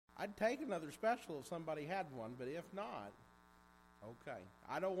I'd take another special if somebody had one, but if not, okay.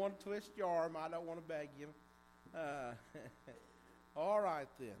 I don't want to twist your arm. I don't want to beg you. All right,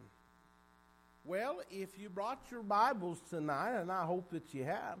 then. Well, if you brought your Bibles tonight, and I hope that you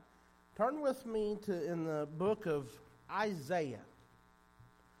have, turn with me in the book of Isaiah.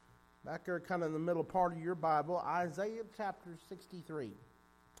 Back there kind of in the middle part of your Bible, Isaiah chapter 63.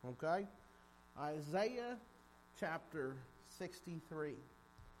 Okay? Isaiah chapter 63.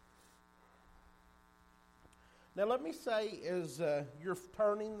 Now let me say, as you're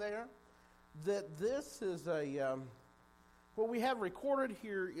turning there, that this is what we have recorded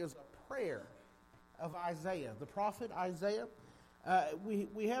here is a prayer of Isaiah, the prophet Isaiah.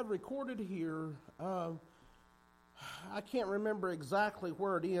 We have recorded here, I can't remember exactly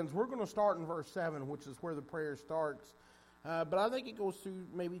where it ends. We're going to start in verse 7, which is where the prayer starts. But I think it goes through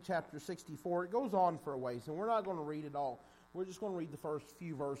maybe chapter 64. It goes on for a ways, and we're not going to read it all. We're just going to read the first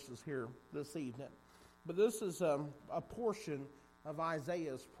few verses here this evening. But this is a portion of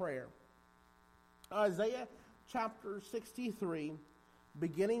Isaiah's prayer. Isaiah chapter 63,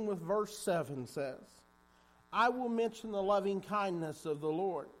 beginning with verse 7 says, I will mention the loving kindness of the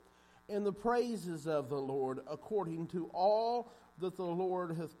Lord and the praises of the Lord according to all that the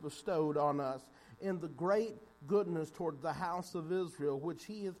Lord hath bestowed on us, and the great goodness toward the house of Israel, which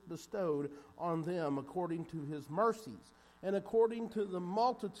he hath bestowed on them according to his mercies, and according to the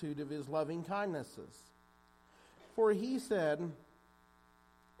multitude of his loving kindnesses. For he said,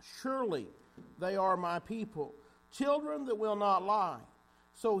 surely they are my people, children that will not lie.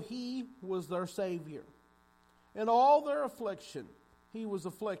 So he was their Savior. In all their affliction he was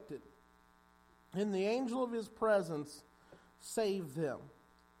afflicted, and the angel of his presence saved them.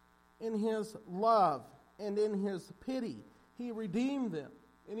 In his love and in his pity he redeemed them,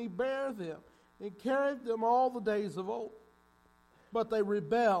 and he bare them, and carried them all the days of old. But they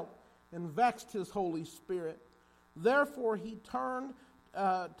rebelled and vexed his Holy Spirit. Therefore he turned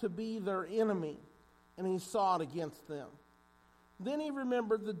to be their enemy, and he sought against them. Then he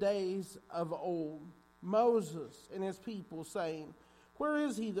remembered the days of old, Moses and his people, saying, where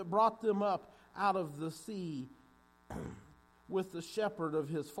is he that brought them up out of the sea with the shepherd of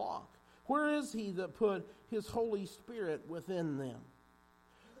his flock? Where is he that put his Holy Spirit within them,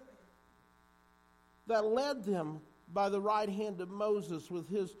 that led them by the right hand of Moses with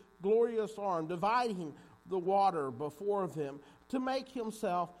his glorious arm, dividing the water before them, to make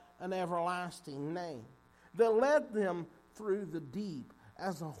himself an everlasting name, that led them through the deep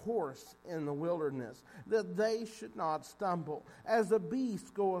as a horse in the wilderness, that they should not stumble, as a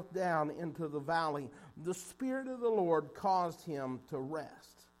beast goeth down into the valley. The Spirit of the Lord caused him to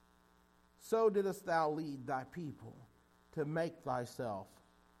rest. So didst thou lead thy people to make thyself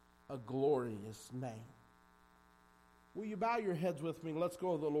a glorious name. Will you bow your heads with me? Let's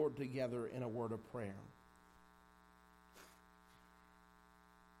go to the Lord together in a word of prayer.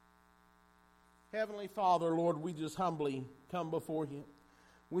 Heavenly Father, Lord, we just humbly come before you.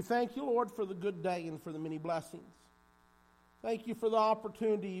 We thank you, Lord, for the good day and for the many blessings. Thank you for the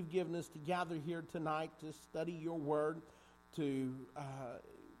opportunity you've given us to gather here tonight to study your word, to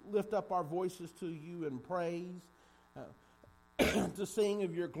lift up our voices to you in praise, to sing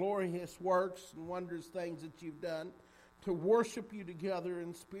of your glorious works and wondrous things that you've done, to worship you together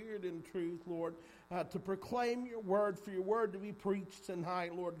in spirit and truth, Lord, to proclaim your word, for your word to be preached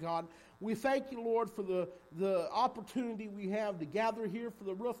tonight, Lord God. We thank you, Lord, for the opportunity we have to gather here, for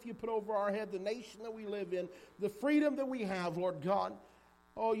the roof you put over our head, the nation that we live in, the freedom that we have, Lord God.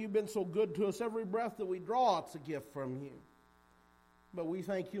 Oh, you've been so good to us. Every breath that we draw, it's a gift from you. But we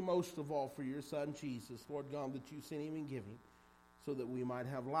thank you most of all for your Son, Jesus, Lord God, that you sent him and give him, so that we might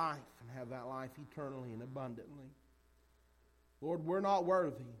have life and have that life eternally and abundantly. Lord, we're not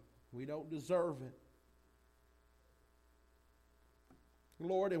worthy. We don't deserve it.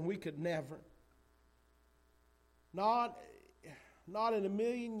 Lord, and we could never. Not in a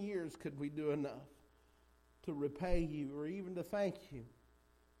million years could we do enough to repay you or even to thank you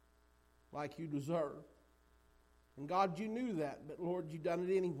like you deserve. And God, you knew that, but Lord, you done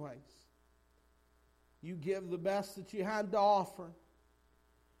it anyways. You give the best that you had to offer.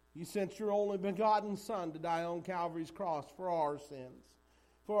 You sent your only begotten Son to die on Calvary's cross for our sins,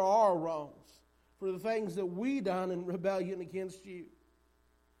 for our wrongs, for the things that we done in rebellion against you.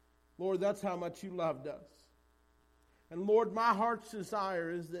 Lord, that's how much you loved us. And Lord, my heart's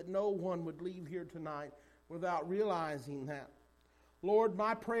desire is that no one would leave here tonight without realizing that. Lord,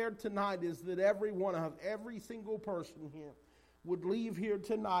 my prayer tonight is that every single person here would leave here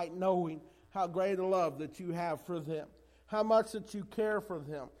tonight knowing how great a love that you have for them, how much that you care for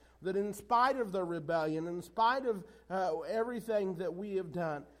them, that in spite of their rebellion, in spite of everything that we have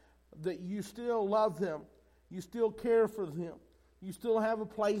done, that you still love them, you still care for them, you still have a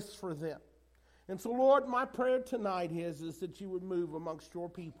place for them. And so, Lord, my prayer tonight is that you would move amongst your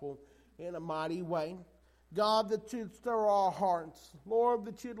people in a mighty way. God, that you'd stir our hearts. Lord,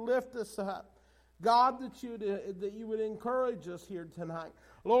 that you'd lift us up. God, that you would encourage us here tonight.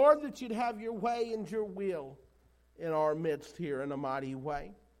 Lord, that you'd have your way and your will in our midst here in a mighty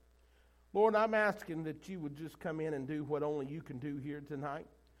way. Lord, I'm asking that you would just come in and do what only you can do here tonight.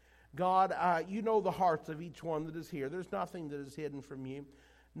 God, you know the hearts of each one that is here. There's nothing that is hidden from you.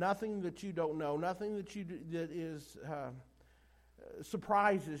 Nothing that you don't know. Nothing that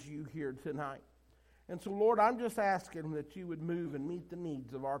surprises you here tonight. And so, Lord, I'm just asking that you would move and meet the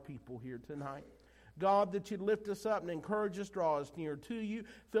needs of our people here tonight. God, that you'd lift us up and encourage us, draw us near to you,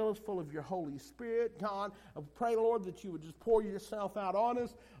 fill us full of your Holy Spirit. God, I pray, Lord, that you would just pour yourself out on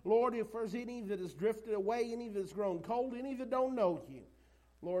us. Lord, if there's any that has drifted away, any that's grown cold, any that don't know you,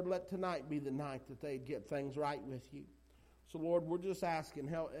 Lord, let tonight be the night that they get things right with you. So, Lord, we're just asking,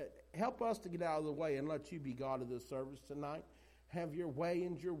 help us to get out of the way and let you be God of this service tonight. Have your way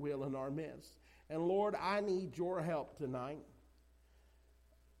and your will in our midst. And, Lord, I need your help tonight.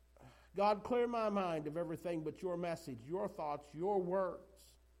 God, clear my mind of everything but your message, your thoughts, your words.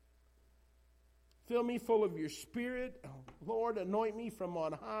 Fill me full of your Spirit. Lord, anoint me from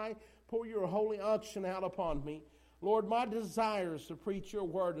on high. Pour your holy unction out upon me. Lord, my desire is to preach your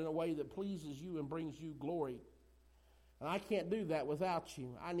word in a way that pleases you and brings you glory. And I can't do that without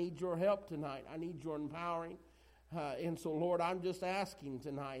you. I need your help tonight. I need your empowering. And so, Lord, I'm just asking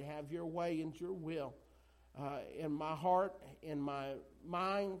tonight, have your way and your will in my heart, in my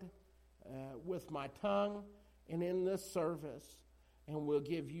mind, with my tongue, and in this service. And we'll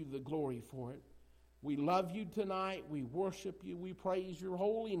give you the glory for it. We love you tonight. We worship you. We praise your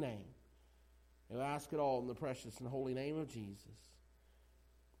holy name. And I ask it all in the precious and holy name of Jesus.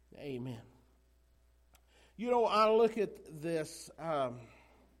 Amen. You know, I look at this, and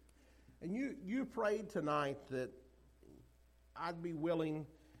you prayed tonight that I'd be willing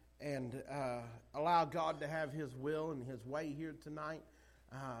and allow God to have his will and his way here tonight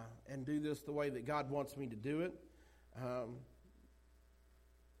and do this the way that God wants me to do it.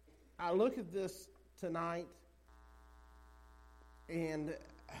 I look at this tonight, and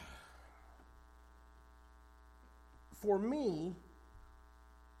for me,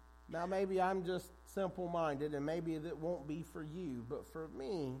 now maybe I'm just simple-minded, and maybe it won't be for you, but for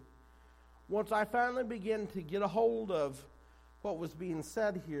me, once I finally begin to get a hold of what was being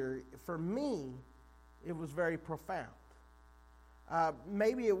said here, for me, it was very profound.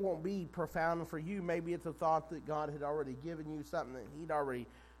 Maybe it won't be profound for you. Maybe it's a thought that God had already given you, something that he'd already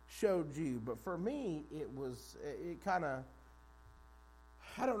showed you. But for me, it kind of,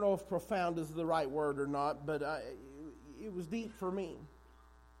 I don't know if profound is the right word or not, but it was deep for me.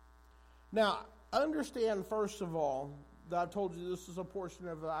 Now, understand, first of all, that I told you this is a portion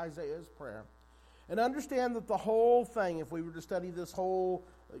of Isaiah's prayer. And understand that the whole thing, if we were to study this whole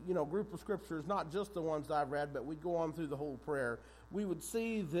group of scriptures, not just the ones that I've read, but we go on through the whole prayer, we would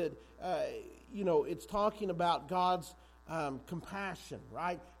see that, it's talking about God's compassion,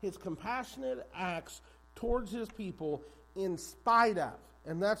 right? His compassionate acts towards his people in spite of,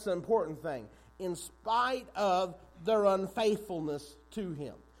 and that's the important thing, in spite of their unfaithfulness to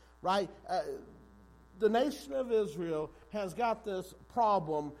him, right? The nation of Israel has got this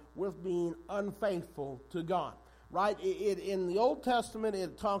problem with being unfaithful to God, right? In the Old Testament,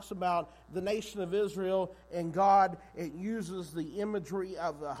 it talks about the nation of Israel and God. It uses the imagery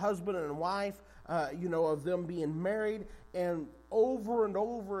of the husband and wife, of them being married. And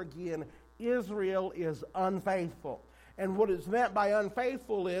over again, Israel is unfaithful. And what is meant by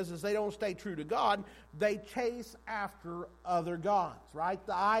unfaithful is they don't stay true to God. They chase after other gods, right?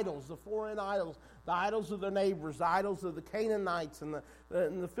 The idols, the foreign idols, the idols of their neighbors, the idols of the Canaanites and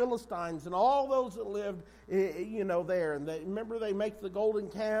the Philistines and all those that lived, there. And remember, they make the golden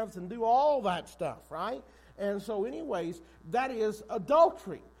calves and do all that stuff, right? And so anyways, that is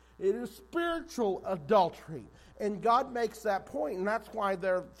adultery. It is spiritual adultery. And God makes that point, and that's why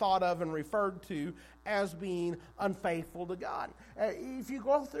they're thought of and referred to as being unfaithful to God. If you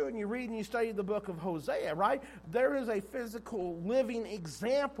go through and you read and you study the book of Hosea, right, there is a physical living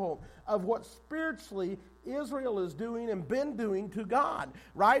example of what spiritually Israel is doing and been doing to God,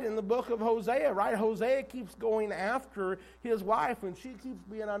 right? In the book of Hosea, right, Hosea keeps going after his wife, and she keeps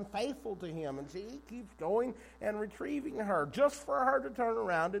being unfaithful to him, and he keeps going and retrieving her just for her to turn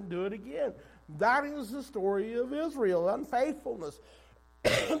around and do it again. That is the story of Israel, unfaithfulness.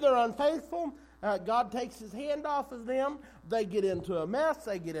 They're unfaithful. God takes his hand off of them. They get into a mess.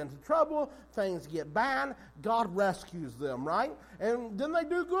 They get into trouble. Things get bad. God rescues them, right? And then they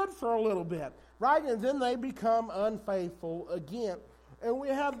do good for a little bit, right? And then they become unfaithful again. And we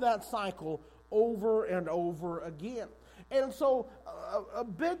have that cycle over and over again. And so a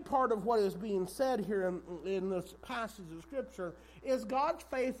big part of what is being said here in this passage of Scripture is God's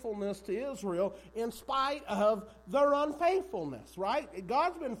faithfulness to Israel in spite of their unfaithfulness, right?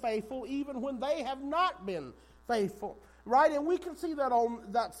 God's been faithful even when they have not been faithful, right? And we can see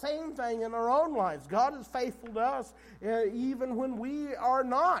that same thing in our own lives. God is faithful to us even when we are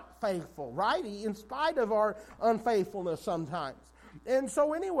not faithful, right? In spite of our unfaithfulness sometimes. And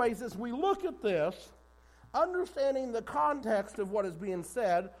so anyways, as we look at this, understanding the context of what is being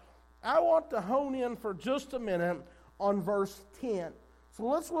said, I want to hone in for just a minute on verse 10. So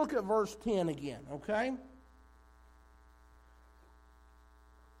let's look at verse 10 again, okay?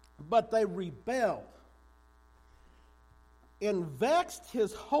 But they rebelled and vexed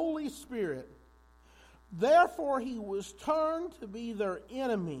his Holy Spirit. Therefore he was turned to be their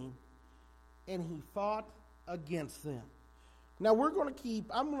enemy, and he fought against them. Now I'm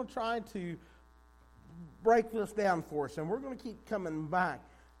going to try to break this down for us, and we're going to keep coming back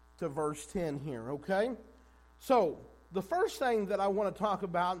to verse 10 here, okay? So, the first thing that I want to talk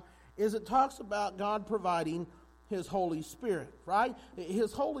about is it talks about God providing his Holy Spirit, right?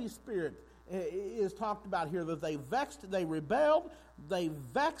 His Holy Spirit is talked about here, that they rebelled, they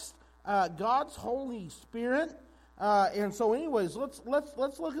vexed God's Holy Spirit, and so anyways, let's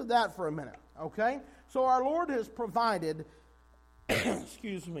look at that for a minute, okay? So our Lord has provided,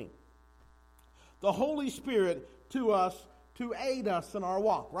 excuse me, the Holy Spirit to us to aid us in our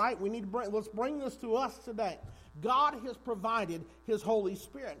walk, right? Let's bring this to us today. God has provided his Holy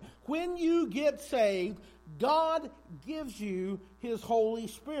Spirit. When you get saved, God gives you his Holy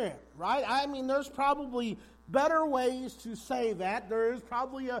Spirit, right? I mean, there's probably better ways to say that. There is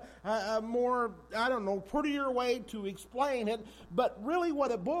probably a more, prettier way to explain it. But really what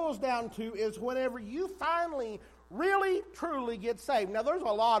it boils down to is whenever you finally really, truly get saved. Now, there's a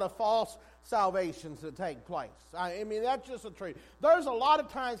lot of false salvations that take place. I mean, that's just the truth. There's a lot of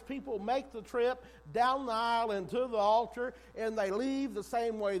times people make the trip down the aisle and to the altar, and they leave the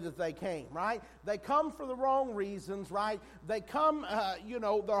same way that they came, right? They come for the wrong reasons, right? They come,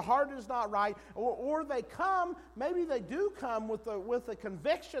 their heart is not right, or they come, maybe they do come with a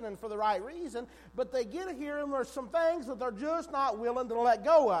conviction and for the right reason, but they get here and there's some things that they're just not willing to let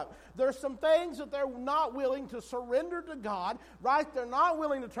go of. There's some things that they're not willing to surrender to God, right? They're not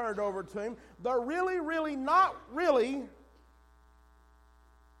willing to turn it over to him. They're really, really not really.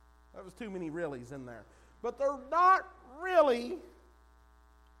 That was too many reallys in there. But they're not really.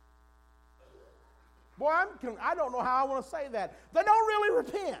 Boy, I don't know how I want to say that. They don't really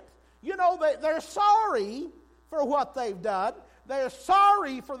repent. They're sorry for what they've done. They're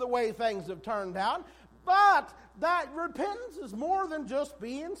sorry for the way things have turned out. But that repentance is more than just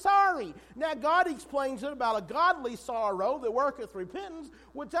being sorry. Now, God explains it about a godly sorrow that worketh repentance,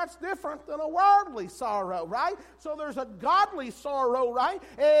 which that's different than a worldly sorrow, right? So there's a godly sorrow, right?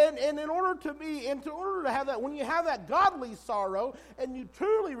 And in order to have that, when you have that godly sorrow and you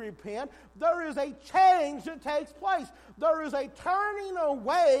truly repent, there is a change that takes place. There is a turning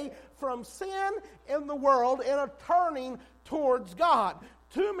away from sin in the world and a turning towards God.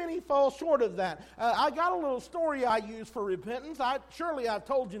 Too many fall short of that. I got a little story I use for repentance. Surely I've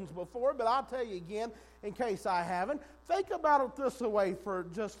told you this before, but I'll tell you again in case I haven't. Think about it this way for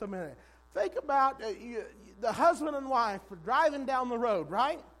just a minute. Think about the husband and wife driving down the road,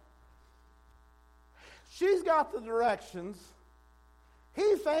 right? She's got the directions.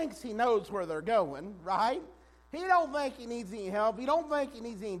 He thinks he knows where they're going, right? He don't think he needs any help. He don't think he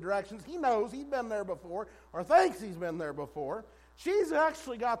needs any directions. He knows he's been there before or thinks he's been there before. She's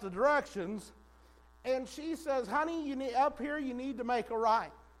actually got the directions, and she says, honey, up here you need to make a right.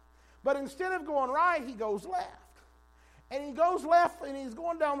 But instead of going right, he goes left. And he goes left, and he's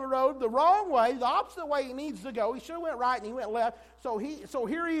going down the road the wrong way, the opposite way he needs to go. He should have went right, and he went left. So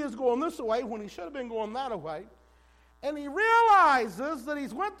here he is going this way when he should have been going that way. And he realizes that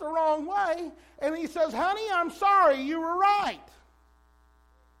he's went the wrong way, and he says, honey, I'm sorry, you were right.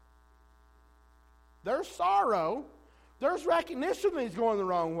 There's sorrow. There's recognition that he's going the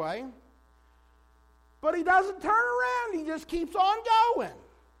wrong way. But he doesn't turn around. He just keeps on going.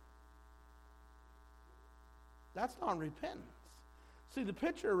 That's not repentance. See, the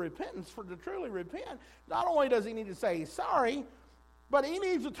picture of repentance, for to truly repent, not only does he need to say he's sorry, but he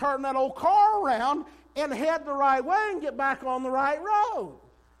needs to turn that old car around and head the right way and get back on the right road.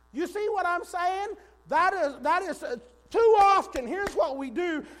 You see what I'm saying? That is Too often, here's what we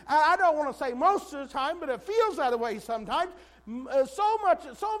do. I don't want to say most of the time, but it feels that way sometimes.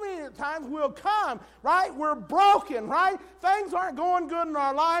 So many times we'll come, right? We're broken, right? Things aren't going good in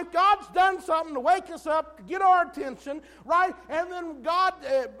our life. God's done something to wake us up, to get our attention, right? And then God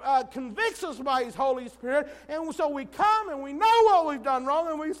convicts us by His Holy Spirit. And so we come and we know what we've done wrong,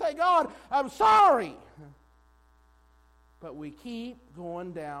 and we say, God, I'm sorry. But we keep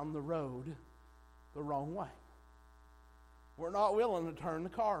going down the road the wrong way. We're not willing to turn the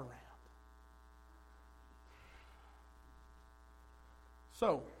car around.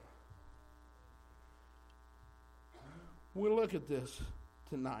 So, we'll look at this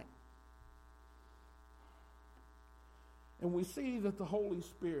tonight. And we see that the Holy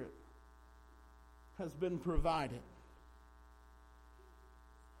Spirit has been provided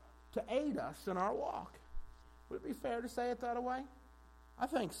to aid us in our walk. Would it be fair to say it that way? I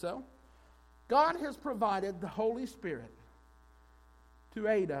think so. God has provided the Holy Spirit to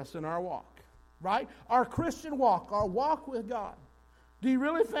aid us in our walk, right? Our Christian walk, our walk with God. Do you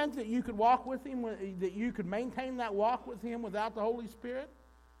really think that you could walk with Him, that you could maintain that walk with Him without the Holy Spirit?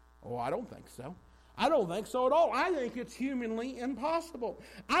 Oh, I don't think so. I don't think so at all. I think it's humanly impossible.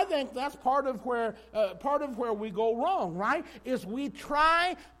 I think that's part of where we go wrong, right? Is we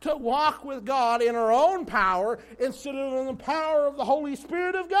try to walk with God in our own power instead of in the power of the Holy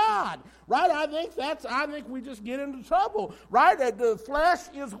Spirit of God, right? I think we just get into trouble, right? That the flesh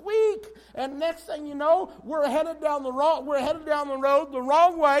is weak, and next thing you know, we're headed down the road the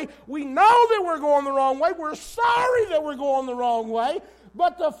wrong way. We know that we're going the wrong way. We're sorry that we're going the wrong way.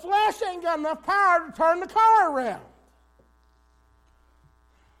 But the flesh ain't got enough power to turn the car around.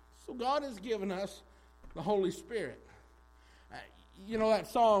 So God has given us the Holy Spirit. You know that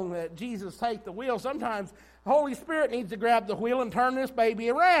song that Jesus take the wheel? Sometimes the Holy Spirit needs to grab the wheel and turn this baby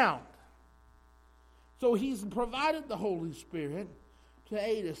around. So He's provided the Holy Spirit to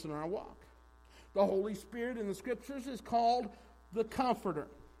aid us in our walk. The Holy Spirit in the Scriptures is called the Comforter.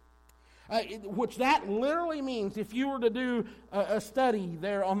 Which that literally means, if you were to do a study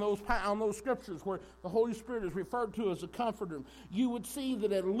there on those scriptures where the Holy Spirit is referred to as a comforter, you would see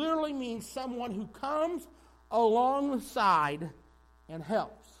that it literally means someone who comes alongside and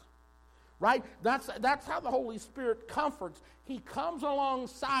helps. Right? That's how the Holy Spirit comforts. He comes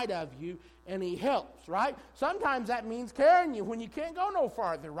alongside of you and He helps, right? Sometimes that means carrying you when you can't go no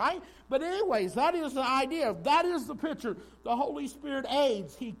farther, right? But anyways, that is the idea. That is the picture. The Holy Spirit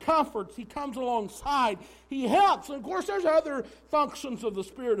aids. He comforts. He comes alongside. He helps. And of course, there's other functions of the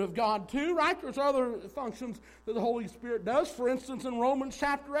Spirit of God too, right? There's other functions that the Holy Spirit does. For instance, in Romans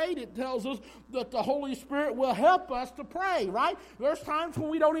chapter 8, it tells us that the Holy Spirit will help us to pray, right? There's times when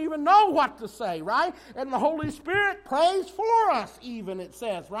we don't even know what to say, right? And the Holy Spirit prays for us even, it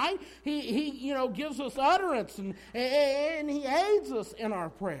says, right? He gives us utterance and He aids us in our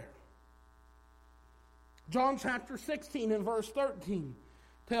prayer. John chapter 16 and verse 13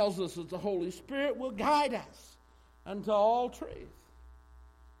 tells us that the Holy Spirit will guide us unto all truth.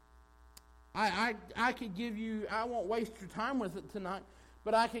 I could give you, I won't waste your time with it tonight,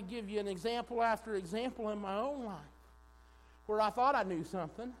 but I could give you an example after example in my own life where I thought I knew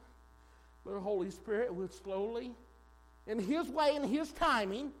something, but the Holy Spirit would slowly, in His way, in His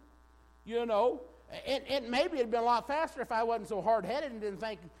timing, and maybe it'd been a lot faster if I wasn't so hard-headed and didn't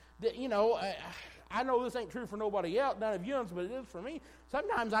think that, I know this ain't true for nobody else, none of you, but it is for me.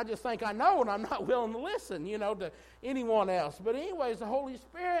 Sometimes I just think I know and I'm not willing to listen, to anyone else. But anyways, the Holy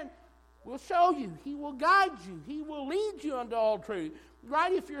Spirit will show you. He will guide you. He will lead you unto all truth.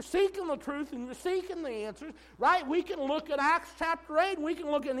 Right? If you're seeking the truth and you're seeking the answers, right? We can look at Acts chapter 8 and we can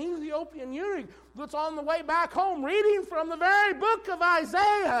look at an Ethiopian eunuch that's on the way back home reading from the very book of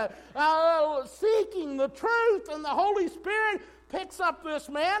Isaiah, seeking the truth, and the Holy Spirit picks up this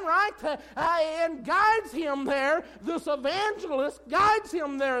man, right, and guides him there. This evangelist guides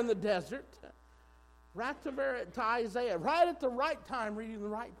him there in the desert, right to Isaiah, right at the right time, reading the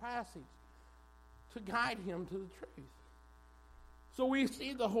right passage to guide him to the truth. So we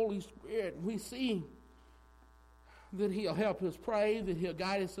see the Holy Spirit. We see that He'll help us pray, that He'll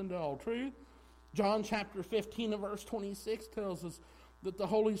guide us into all truth. John chapter 15 and verse 26 tells us that the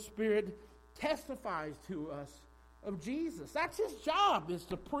Holy Spirit testifies to us of Jesus. That's His job, is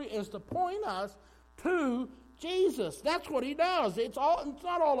to point us to Jesus. That's what He does. It's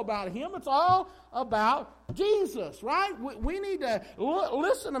not all about Him. It's all about Jesus, right? We need to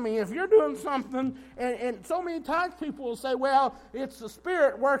listen to me. If you're doing something, and so many times people will say, well, it's the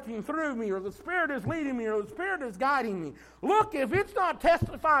Spirit working through me, or the Spirit is leading me, or the Spirit is guiding me. Look, if it's not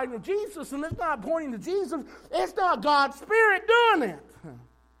testifying to Jesus and it's not pointing to Jesus, it's not God's Spirit doing it.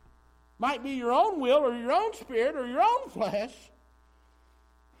 Might be your own will or your own spirit or your own flesh.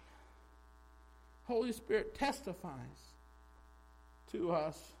 Holy Spirit testifies to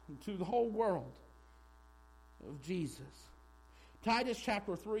us and to the whole world of Jesus. Titus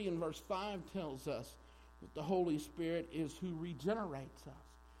chapter 3 and verse 5 tells us that the Holy Spirit is who regenerates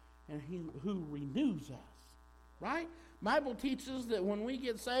us and who renews us. Right? Bible teaches that when we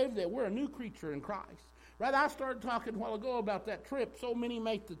get saved that we're a new creature in Christ. Right? I started talking a while ago about that trip. So many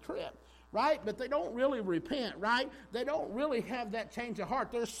make the trip. Right? But they don't really repent. Right? They don't really have that change of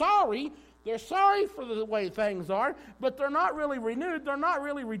heart. They're sorry. They're sorry for the way things are, but they're not really renewed. They're not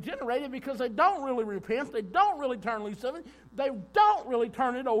really regenerated because they don't really repent. They don't really turn loose of it. They don't really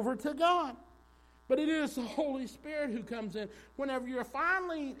turn it over to God. But it is the Holy Spirit who comes in whenever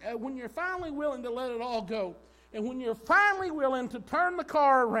when you're finally willing to let it all go, and when you're finally willing to turn the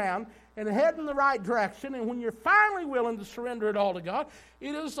car around and head in the right direction, and when you're finally willing to surrender it all to God,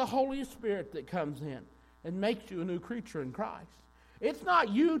 it is the Holy Spirit that comes in and makes you a new creature in Christ. It's not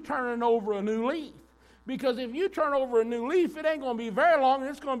you turning over a new leaf. Because if you turn over a new leaf, it ain't going to be very long, and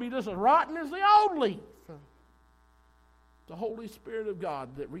it's going to be just as rotten as the old leaf. The Holy Spirit of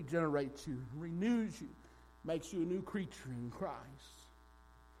God that regenerates you, renews you, makes you a new creature in Christ.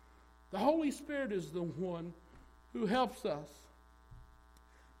 The Holy Spirit is the one who helps us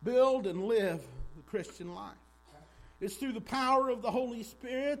build and live the Christian life. It's through the power of the Holy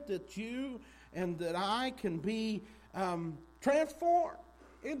Spirit that you and that I can be transformed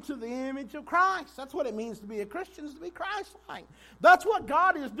into the image of Christ. That's what it means to be a Christian, is to be Christ-like. That's what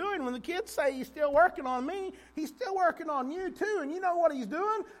God is doing. When the kids say He's still working on me, He's still working on you too. And you know what He's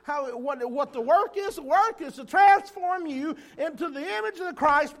doing? What the work is? The work is to transform you into the image of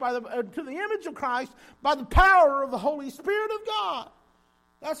Christ by the power of the Holy Spirit of God.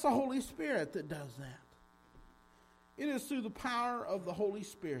 That's the Holy Spirit that does that. It is through the power of the Holy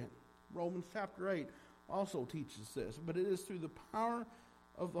Spirit. Romans chapter 8 also teaches this, but it is through the power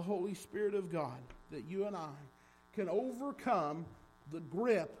of the Holy Spirit of God that you and I can overcome the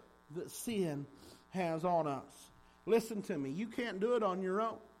grip that sin has on us. Listen to me, you can't do it on your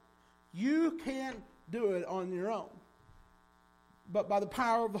own. You can't do it on your own. But by the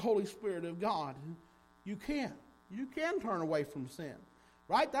power of the Holy Spirit of God, you can. You can turn away from sin.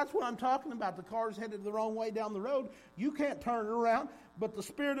 Right? That's what I'm talking about. The car's headed the wrong way down the road. You can't turn it around, but the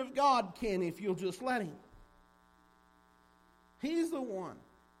Spirit of God can if you'll just let Him. He's the one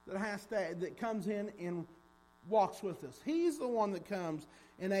that comes in and walks with us. He's the one that comes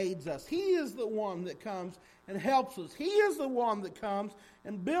and aids us. He is the one that comes and helps us. He is the one that comes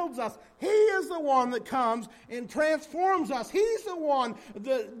and builds us. He is the one that comes and transforms us. He's the one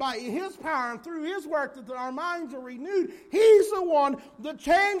that by His power and through His work that our minds are renewed. He's the one that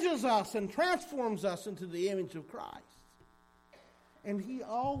changes us and transforms us into the image of Christ. And He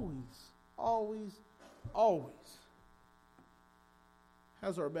always, always, always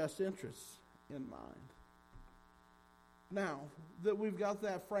has our best interests in mind. Now that we've got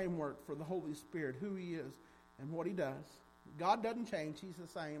that framework for the Holy Spirit, who He is and what He does, God doesn't change. He's the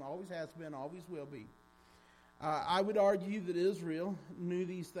same, always has been, always will be. I would argue that Israel knew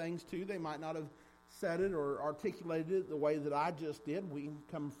these things too. They might not have said it or articulated it the way that I just did. We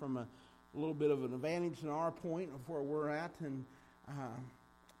come from a little bit of an advantage in our point of where we're at in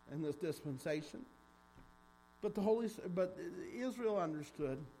this dispensation. But Israel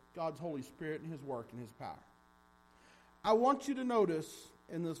understood God's Holy Spirit and His work and His power. I want you to notice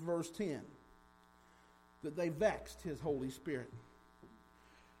in this verse 10 that they vexed His Holy Spirit.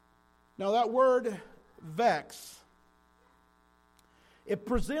 Now that word vex, it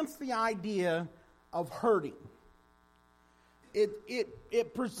presents the idea of hurting.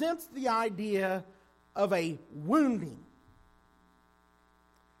 It presents the idea of a wounding.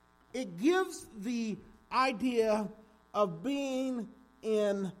 It gives the idea of being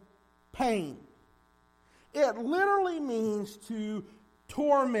in pain. It literally means to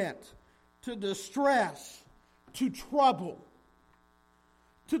torment, to distress, to trouble.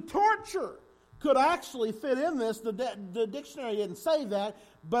 To torture could actually fit in this. The dictionary didn't say that,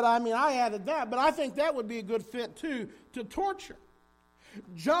 but I added that. But I think that would be a good fit too, to torture.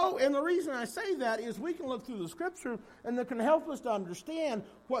 And the reason I say that is we can look through the Scripture and that can help us to understand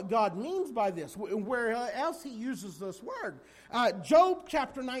what God means by this, where else He uses this word. Job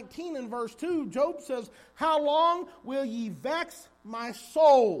chapter 19 and verse 2, Job says, "How long will ye vex my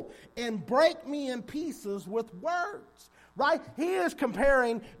soul and break me in pieces with words?" Right? He is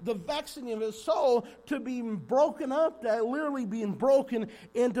comparing the vexing of his soul to being broken up, to literally being broken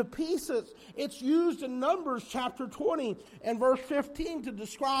into pieces. It's used in Numbers chapter 20 and verse 15 to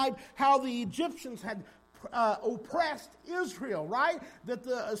describe how the Egyptians had oppressed Israel, right? That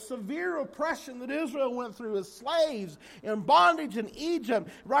the severe oppression that Israel went through as slaves and bondage in Egypt,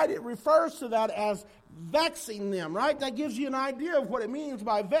 right? It refers to that as vexing them, right? That gives you an idea of what it means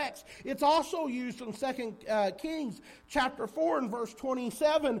by vex. It's also used in 2 Kings chapter 4 and verse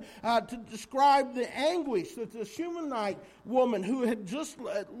 27 to describe the anguish that the Shunammite woman who had just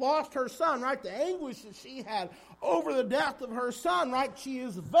lost her son, right? The anguish that she had over the death of her son, right? She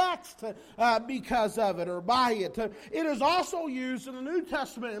is vexed because of it or by it. It is also used in the New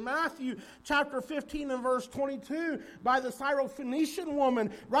Testament in Matthew chapter 15 and verse 22 by the Syrophoenician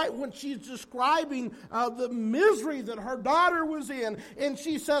woman, right? When she's describing the misery that her daughter was in. And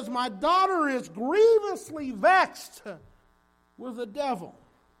she says, my daughter is grievously vexed with the devil.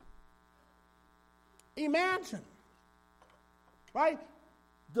 Imagine, right?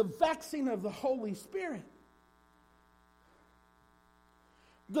 The vexing of the Holy Spirit.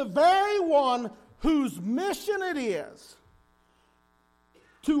 The very one whose mission it is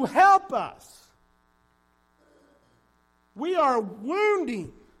to help us. We are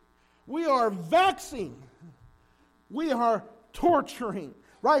wounding. We are vexing. We are torturing.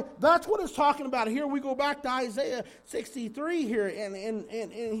 Right? That's what it's talking about here. We go back to Isaiah 63 here, and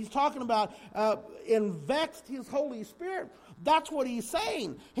he's talking about and vexed his Holy Spirit. That's what he's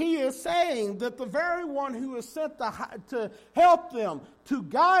saying. He is saying that the very one who is sent to help them, to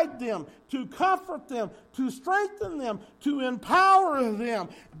guide them, to comfort them, to strengthen them, to empower them,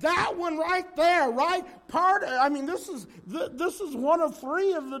 that one right there, right? This is one of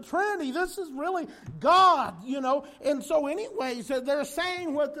three of the Trinity. This is really God, you know. And so anyways, they're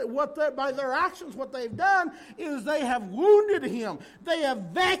saying by their actions, what they've done is they have wounded him. They have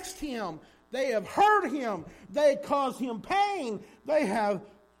vexed him. They have hurt him. They caused him pain. They have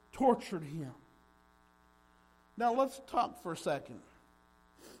tortured him. Now let's talk for a second.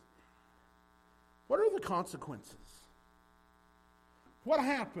 What are the consequences? What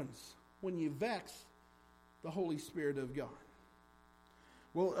happens when you vex the Holy Spirit of God?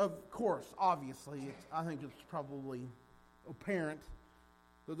 Well, of course, obviously, I think it's probably apparent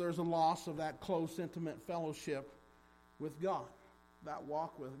that there's a loss of that close, intimate fellowship with God, that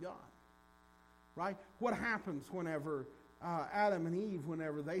walk with God. Right? What happens whenever Adam and Eve,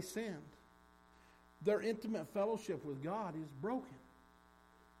 whenever they sinned? Their intimate fellowship with God is broken.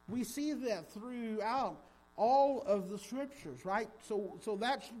 We see that throughout all of the scriptures, right? So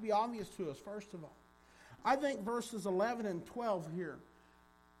that should be obvious to us, first of all. I think verses 11 and 12 here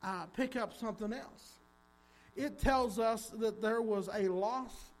pick up something else. It tells us that there was a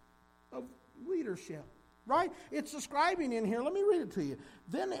loss of leadership. Right? It's describing in here. Let me read it to you.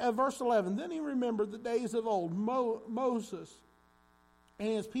 Then, verse 11, then he remembered the days of old, Moses and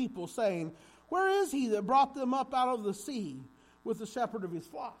his people, saying, where is he that brought them up out of the sea with the shepherd of his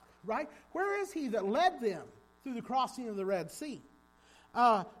flock? Right? Where is he that led them through the crossing of the Red Sea?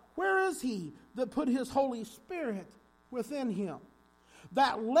 Where is he that put his Holy Spirit within him?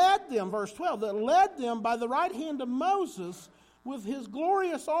 That led them, verse 12, that led them by the right hand of Moses with his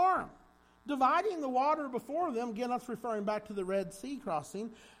glorious arm, dividing the water before them, again that's referring back to the Red Sea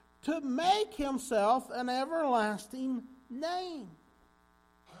crossing, to make himself an everlasting name.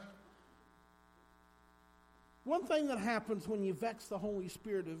 One thing that happens when you vex the Holy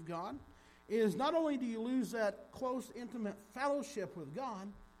Spirit of God is not only do you lose that close, intimate fellowship with God,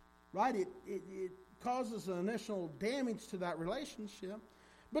 right? It causes an initial damage to that relationship,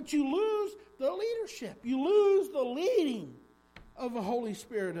 but you lose the leadership. You lose the leading of the Holy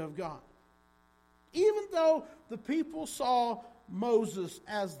Spirit of God. Even though the people saw Moses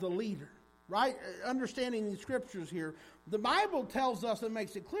as the leader, right? Understanding the scriptures here, the Bible tells us and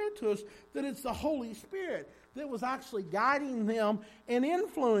makes it clear to us that it's the Holy Spirit that was actually guiding them and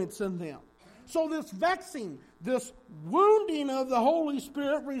influencing them. So this vexing, this wounding of the Holy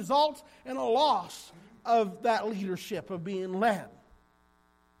Spirit results in a loss of that leadership, of being led.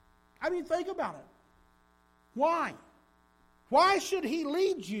 I mean, think about it. Why? Why should he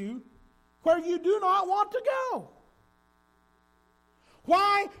lead you where you do not want to go?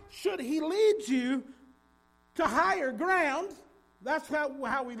 Why should he lead you to higher ground? That's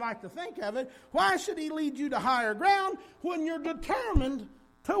how we like to think of it. Why should he lead you to higher ground when you're determined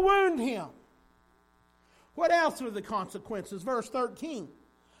to wound him? What else are the consequences? Verse 13.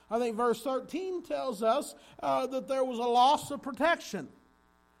 I think verse 13 tells us that there was a loss of protection.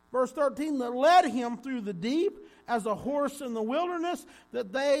 Verse 13, that led him through the deep as a horse in the wilderness,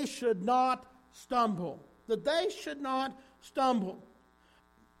 that they should not stumble. That they should not stumble.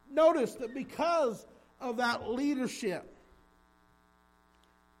 Notice that because of that leadership,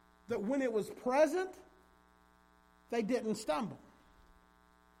 that when it was present, they didn't stumble.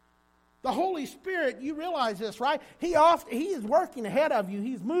 The Holy Spirit, you realize this, right? He is working ahead of you.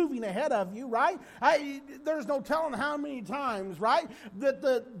 He's moving ahead of you, right? There's no telling how many times, right, that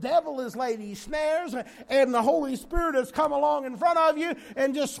the devil has laid these snares and the Holy Spirit has come along in front of you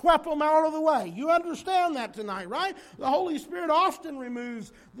and just swept them out of the way. You understand that tonight, right? The Holy Spirit often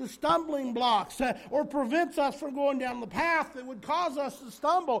removes the stumbling blocks or prevents us from going down the path that would cause us to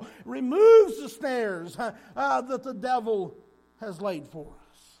stumble, removes the snares that the devil has laid for us.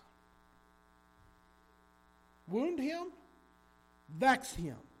 Wound him, vex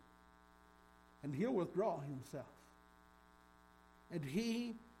him, and he'll withdraw himself. And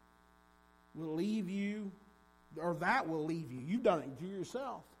he will leave you, or that will leave you. You've done it to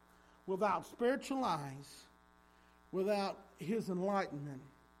yourself. Without spiritual eyes, without his enlightenment,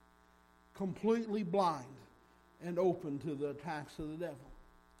 completely blind and open to the attacks of the devil.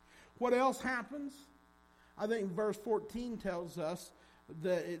 What else happens? I think verse 14 tells us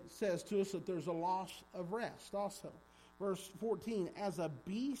that it says to us that there's a loss of rest also. Verse 14, as a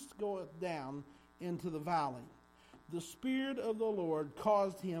beast goeth down into the valley, the Spirit of the Lord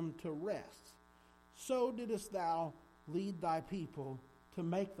caused him to rest. So didst thou lead thy people to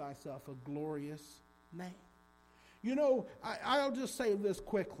make thyself a glorious name. You know, I'll just say this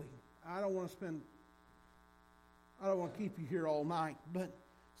quickly. I don't want to keep you here all night, but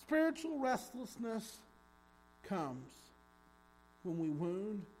spiritual restlessness comes when we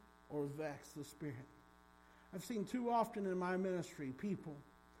wound or vex the Spirit. I've seen too often in my ministry people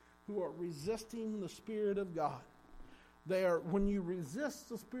who are resisting the Spirit of God. When you resist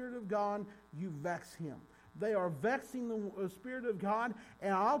the Spirit of God, you vex him. They are vexing the Spirit of God,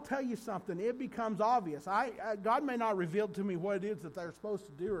 and I'll tell you something, it becomes obvious. God may not reveal to me what it is that they're supposed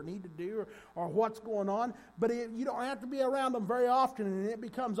to do or need to do or what's going on, but you don't have to be around them very often, and it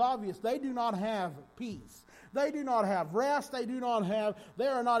becomes obvious. They do not have peace. They do not have rest. They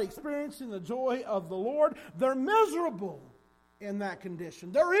are not experiencing the joy of the Lord. They're miserable in that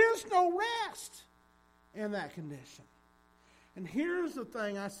condition. There is no rest in that condition. And here's the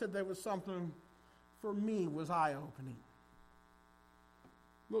thing, I said there was something for me was eye-opening.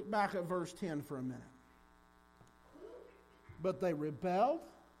 Look back at verse 10 for a minute. But they rebelled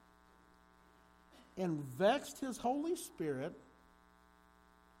and vexed his Holy Spirit.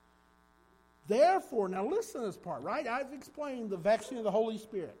 Therefore, now listen to this part, right? I've explained the vexing of the Holy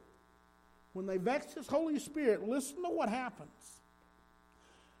Spirit. When they vexed his Holy Spirit, listen to what happens.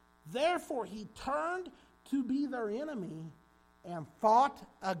 Therefore, he turned to be their enemy and fought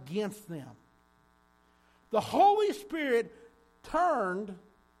against them. The Holy Spirit turned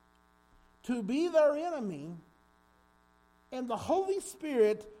to be their enemy, and the Holy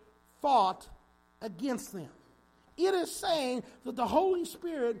Spirit fought against them. It is saying that the Holy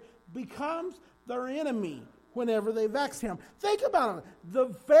Spirit becomes their enemy whenever they vex him. Think about it. The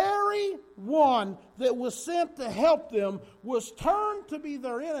very one that was sent to help them was turned to be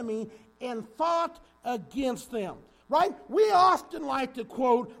their enemy and fought against them. Right? We often like to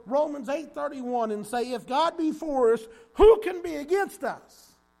quote Romans 8:31 and say, if God be for us, who can be against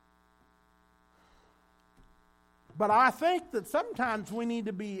us? But I think that sometimes we need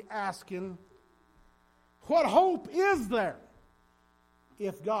to be asking, what hope is there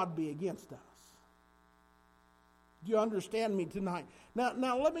if God be against us? Do you understand me tonight?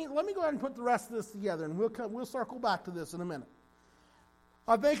 Now let me go ahead and put the rest of this together, and we'll circle back to this in a minute.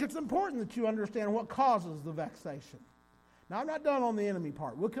 I think it's important that you understand what causes the vexation. Now, I'm not done on the enemy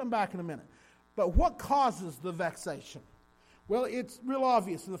part. We'll come back in a minute. But what causes the vexation? Well, it's real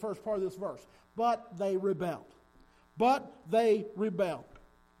obvious in the first part of this verse. But they rebelled. But they rebelled.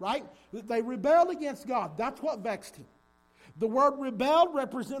 Right? They rebelled against God. That's what vexed him. The word rebelled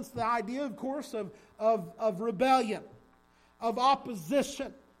represents the idea, of course, of rebellion, of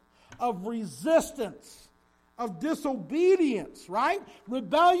opposition, of resistance, of disobedience, right?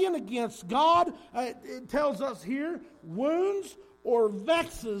 Rebellion against God, it tells us here, wounds or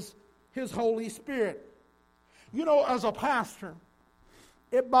vexes his Holy Spirit. You know, as a pastor,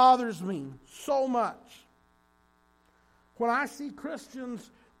 it bothers me so much when I see Christians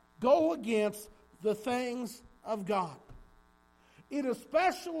go against the things of God. It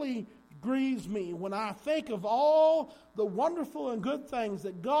especially grieves me when I think of all the wonderful and good things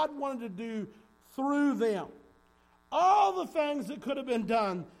that God wanted to do through them. All the things that could have been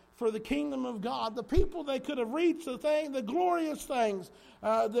done for the kingdom of God, the people they could have reached, the glorious things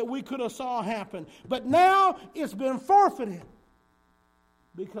that we could have saw happen. But now it's been forfeited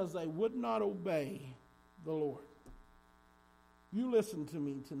because they would not obey the Lord. You listen to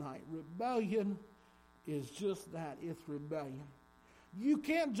me tonight. Rebellion is just that. It's rebellion. You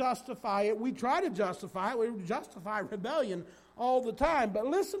can't justify it. We try to justify it. We justify rebellion all the time. But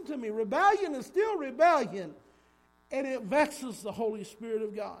listen to me, rebellion is still rebellion, and it vexes the Holy Spirit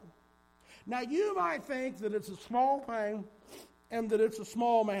of God. Now, you might think that it's a small thing and that it's a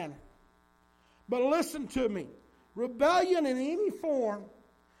small matter. But listen to me. Rebellion in any form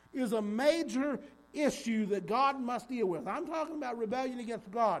is a major issue that God must deal with. I'm talking about rebellion against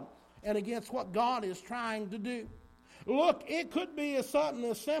God and against what God is trying to do. Look, it could be something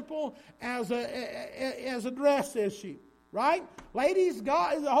as simple as a dress issue. Right? Ladies,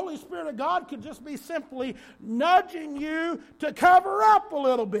 God, the Holy Spirit of God could just be simply nudging you to cover up a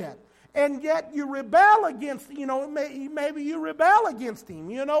little bit. And yet you rebel against, maybe you rebel against Him.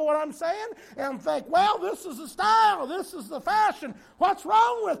 You know what I'm saying? And think, well, this is the style. This is the fashion. What's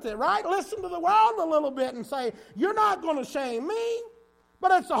wrong with it, right? Listen to the world a little bit and say, you're not going to shame me,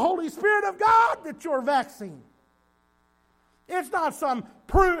 but it's the Holy Spirit of God that you're vexing. It's not some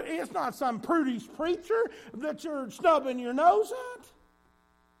prudish preacher that you're snubbing your nose at.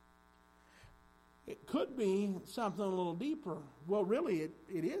 It could be something a little deeper. Well, really,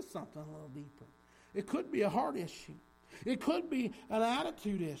 it is something a little deeper. It could be a heart issue. It could be an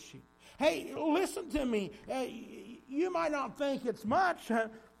attitude issue. Hey, listen to me. You might not think it's much,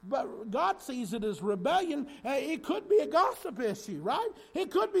 but God sees it as rebellion. It could be a gossip issue, right?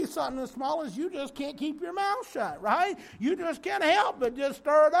 It could be something as small as you just can't keep your mouth shut, right? You just can't help but just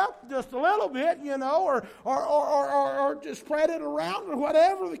stir it up just a little bit, or just spread it around, or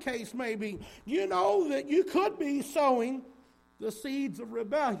whatever the case may be. You know that you could be sowing the seeds of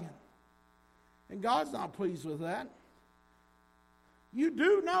rebellion. And God's not pleased with that. You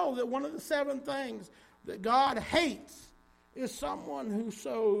do know that one of the 7 things that God hates is someone who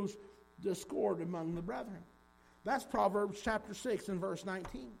sows discord among the brethren. That's Proverbs chapter 6 and verse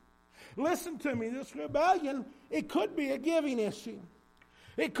 19. Listen to me, this rebellion, it could be a giving issue.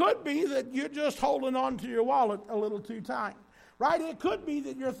 It could be that you're just holding on to your wallet a little too tight. Right? It could be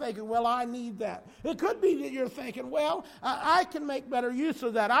that you're thinking, well, I need that. It could be that you're thinking, well, I can make better use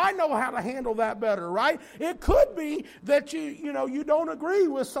of that. I know how to handle that better, right? It could be that you don't agree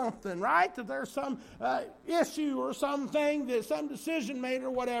with something, right? That there's some issue or something, that some decision made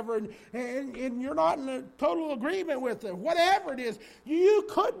or whatever, and you're not in a total agreement with it. Whatever it is, it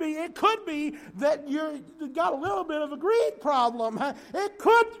could be that you've got a little bit of a greed problem. It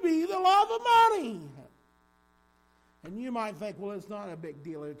could be the love of money. And you might think, well, it's not a big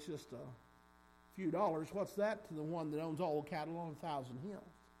deal. It's just a few dollars. What's that to the one that owns all the cattle on 1,000 hills?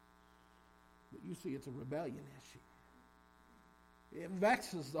 But you see, it's a rebellion issue. It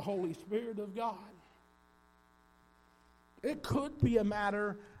vexes the Holy Spirit of God. It could be a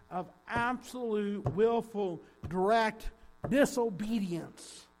matter of absolute, willful, direct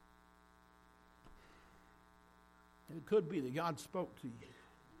disobedience. It could be that God spoke to you.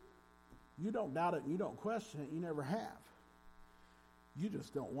 You don't doubt it and you don't question it. You never have. You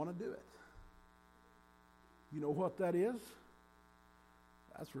just don't want to do it. You know what that is?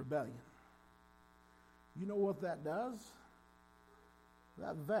 That's rebellion. You know what that does?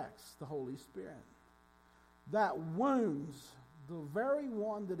 That vexes the Holy Spirit. That wounds the very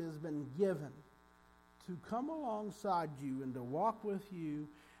one that has been given to come alongside you and to walk with you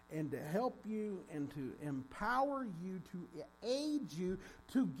and to help you and to empower you, to aid you,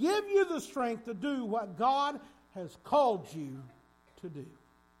 to give you the strength to do what God has called you to do.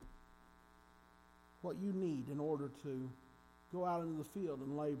 What you need in order to go out into the field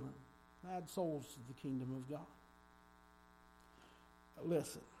and labor, add souls to the kingdom of God.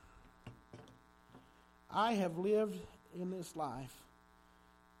 Listen, I have lived in this life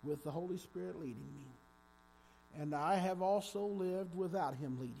with the Holy Spirit leading me. And I have also lived without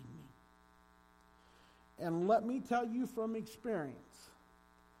Him leading me. And let me tell you from experience,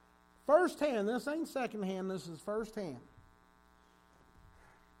 firsthand, this ain't secondhand, this is firsthand.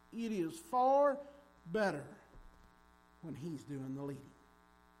 It is far better when He's doing the leading.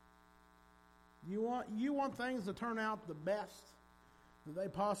 You want things to turn out the best that they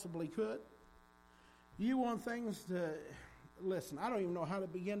possibly could. You want things to, listen, I don't even know how to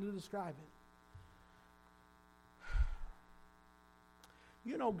begin to describe it.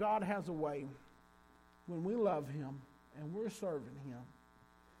 You know, God has a way when we love Him and we're serving Him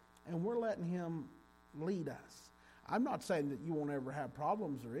and we're letting Him lead us. I'm not saying that you won't ever have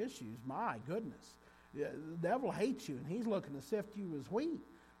problems or issues. My goodness. The devil hates you and he's looking to sift you as wheat,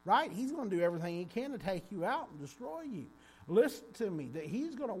 right? He's going to do everything he can to take you out and destroy you. Listen to me, that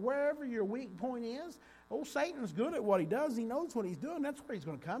he's going to, wherever your weak point is, Oh, Satan's good at what he does. He knows what he's doing. That's where he's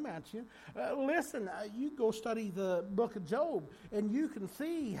going to come at you. Listen, you go study the book of Job, and you can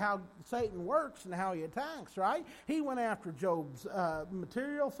see how Satan works and how he attacks, right? He went after Job's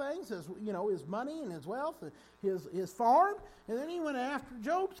material things, his money and his wealth, his farm, and then he went after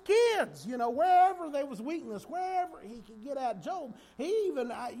Job's kids. Wherever there was weakness, wherever he could get at Job. He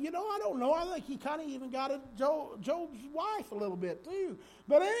even, I don't know, I think he kind of even got at Job's wife a little bit too.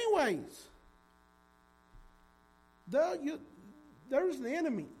 But anyways, there's the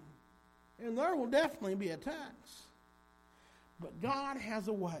enemy, and there will definitely be attacks. But God has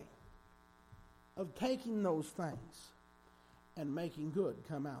a way of taking those things and making good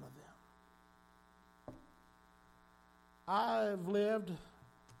come out of them. I've lived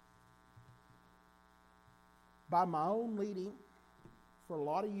by my own leading for a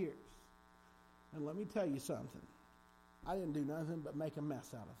lot of years. And let me tell you something. I didn't do nothing but make a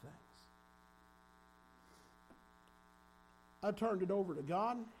mess out of things. I turned it over to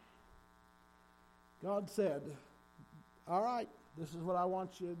God. God said, all right, this is what I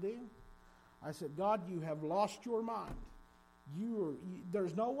want you to do. I said, God, you have lost your mind.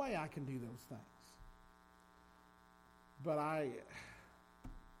 There's no way I can do those things. But I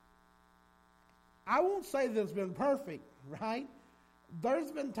won't say that it's been perfect, right?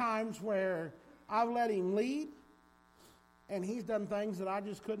 There's been times where I've let him lead, and he's done things that I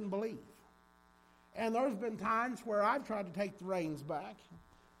just couldn't believe. And there's been times where I've tried to take the reins back,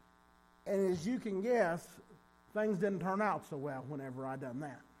 and as you can guess, things didn't turn out so well whenever I done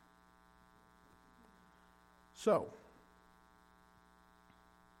that. So,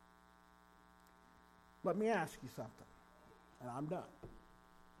 let me ask you something, and I'm done.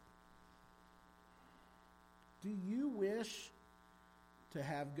 Do you wish to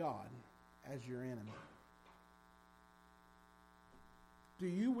have God as your enemy? Do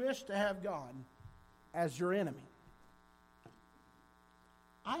you wish to have God as your enemy?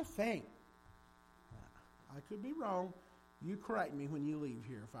 I think, I could be wrong, you correct me when you leave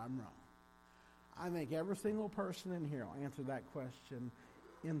here if I'm wrong. I think every single person in here will answer that question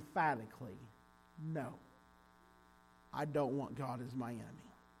emphatically, no. I don't want God as my enemy.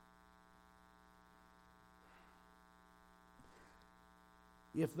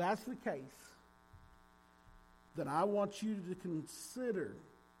 If that's the case, then I want you to consider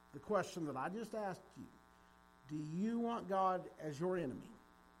the question that I just asked you. Do you want God as your enemy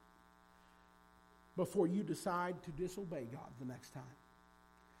before you decide to disobey God the next time?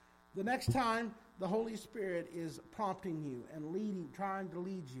 The next time the Holy Spirit is prompting you and trying to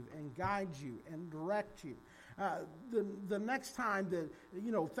lead you and guide you and direct you. The next time that,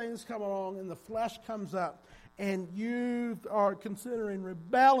 things come along and the flesh comes up and you are considering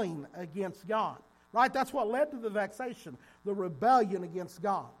rebelling against God, right? That's what led to the vexation, the rebellion against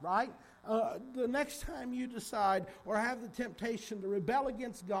God, right? The next time you decide or have the temptation to rebel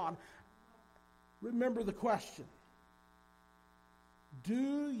against God, remember the question.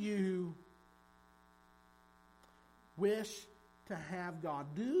 Do you wish to have God?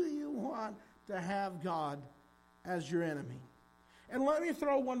 Do you want to have God as your enemy? And let me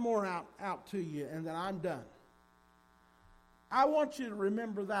throw one more out to you, and then I'm done. I want you to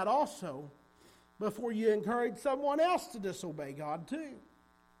remember that also before you encourage someone else to disobey God too.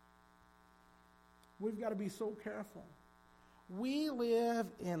 We've got to be so careful. We live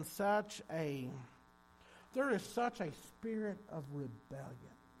in there is such a spirit of rebellion.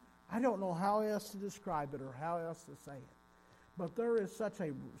 I don't know how else to describe it or how else to say it. But there is such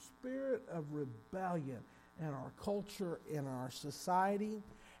a spirit of rebellion in our culture, in our society,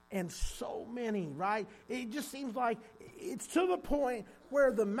 and so many, right? It just seems like it's to the point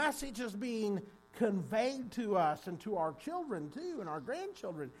where the message is being conveyed to us and to our children too and our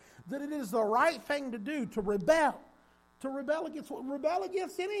grandchildren that it is the right thing to do to rebel. To rebel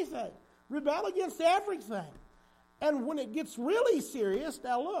against anything. Rebel against everything. And when it gets really serious,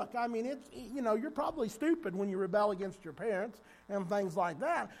 now look, I mean, you're probably stupid when you rebel against your parents and things like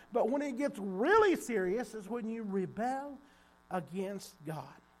that. But when it gets really serious is when you rebel against God.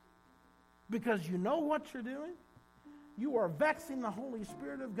 Because you know what you're doing? You are vexing the Holy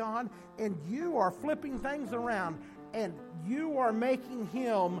Spirit of God, and you are flipping things around, and you are making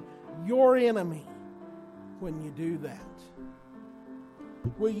Him your enemy when you do that.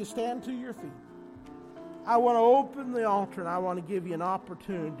 Will you stand to your feet? I want to open the altar, and I want to give you an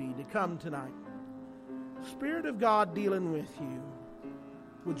opportunity to come tonight. Spirit of God dealing with you,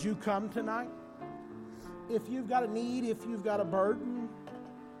 would you come tonight? If you've got a need, if you've got a burden,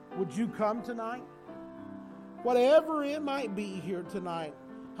 would you come tonight? Whatever it might be here tonight,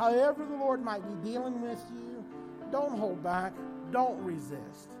 however the Lord might be dealing with you, don't hold back, don't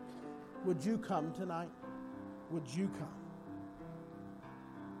resist. Would you come tonight? would you come?